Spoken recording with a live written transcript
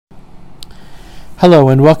Hello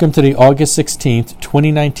and welcome to the August 16th,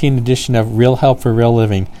 2019 edition of Real Help for Real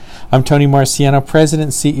Living. I'm Tony Marciano, President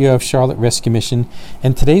and CEO of Charlotte Rescue Mission,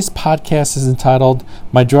 and today's podcast is entitled,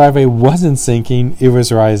 My Driveway Wasn't Sinking, It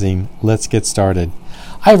Was Rising. Let's get started.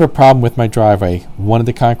 I have a problem with my driveway. One of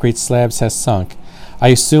the concrete slabs has sunk. I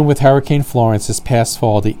assume with Hurricane Florence this past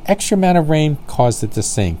fall, the extra amount of rain caused it to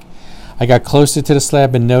sink. I got closer to the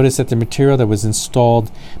slab and noticed that the material that was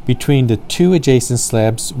installed between the two adjacent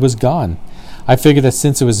slabs was gone. I figured that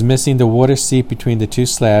since it was missing the water seep between the two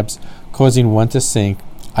slabs, causing one to sink,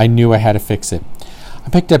 I knew I had to fix it. I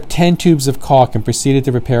picked up 10 tubes of caulk and proceeded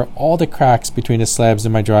to repair all the cracks between the slabs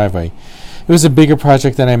in my driveway. It was a bigger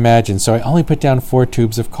project than I imagined, so I only put down 4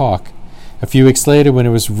 tubes of caulk. A few weeks later, when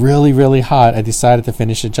it was really hot, I decided to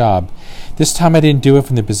finish the job. This time I didn't do it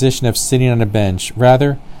from the position of sitting on a bench.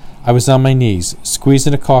 Rather, I was on my knees,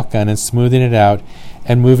 squeezing a caulk gun and smoothing it out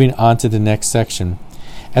and moving on to the next section.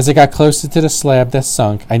 As I got closer to the slab that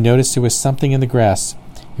sunk, I noticed there was something in the grass.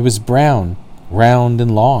 It was brown, round,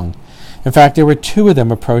 and long. In fact, there were 2 of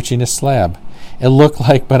them approaching the slab. It looked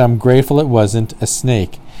like, but I'm grateful it wasn't, a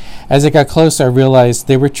snake. As I got closer, I realized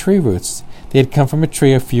they were tree roots. They had come from a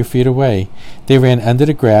tree a few feet away. They ran under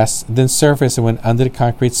the grass, then surfaced and went under the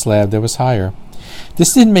concrete slab that was higher.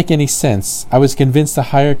 This didn't make any sense. I was convinced the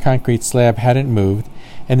higher concrete slab hadn't moved,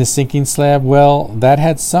 and the sinking slab, well, that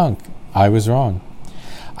had sunk. I was wrong.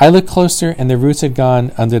 I looked closer, and the roots had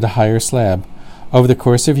gone under the higher slab. Over the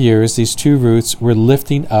course of years, these 2 roots were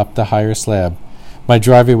lifting up the higher slab. My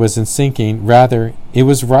driveway wasn't sinking. Rather, it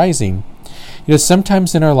was rising.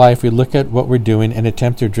 Sometimes in our life we look at what we're doing and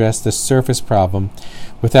attempt to address the surface problem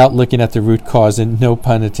without looking at the root cause, and no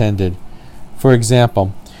pun intended. For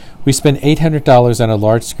example, we spend $800 on a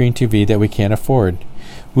large screen TV that we can't afford.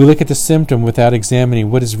 We look at the symptom without examining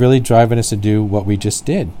what is really driving us to do what we just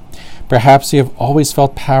did. Perhaps we have always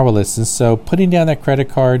felt powerless, and so putting down that credit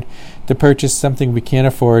card to purchase something we can't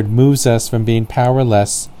afford moves us from being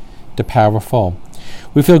powerless to powerful.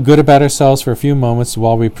 We feel good about ourselves for a few moments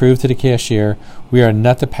while we prove to the cashier we are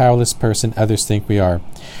not the powerless person others think we are.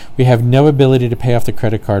 We have no ability to pay off the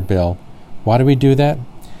credit card bill. Why do we do that?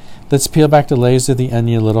 Let's peel back the layers of the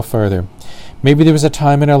onion a little further. Maybe there was a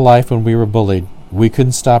time in our life when we were bullied. We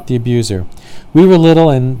couldn't stop the abuser. We were little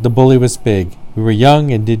and the bully was big. We were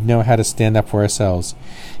young and didn't know how to stand up for ourselves.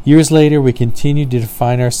 Years later, we continued to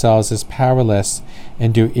define ourselves as powerless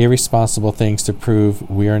and do irresponsible things to prove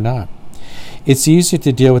we are not. It's easier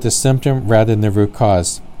to deal with the symptom rather than the root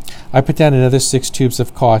cause. I put down another 6 tubes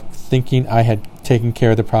of caulk thinking I had taken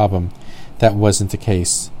care of the problem. That wasn't the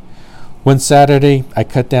case. One Saturday, I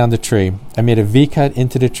cut down the tree. I made a V-cut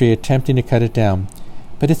into the tree attempting to cut it down,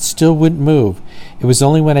 but it still wouldn't move. It was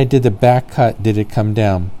only when I did the back cut did it come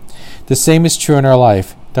down. The same is true in our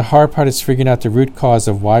life. The hard part is figuring out the root cause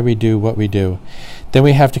of why we do what we do. Then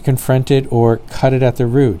we have to confront it or cut it at the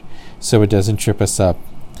root so it doesn't trip us up.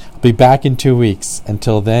 I'll be back in 2 weeks.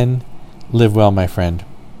 Until then, live well, my friend.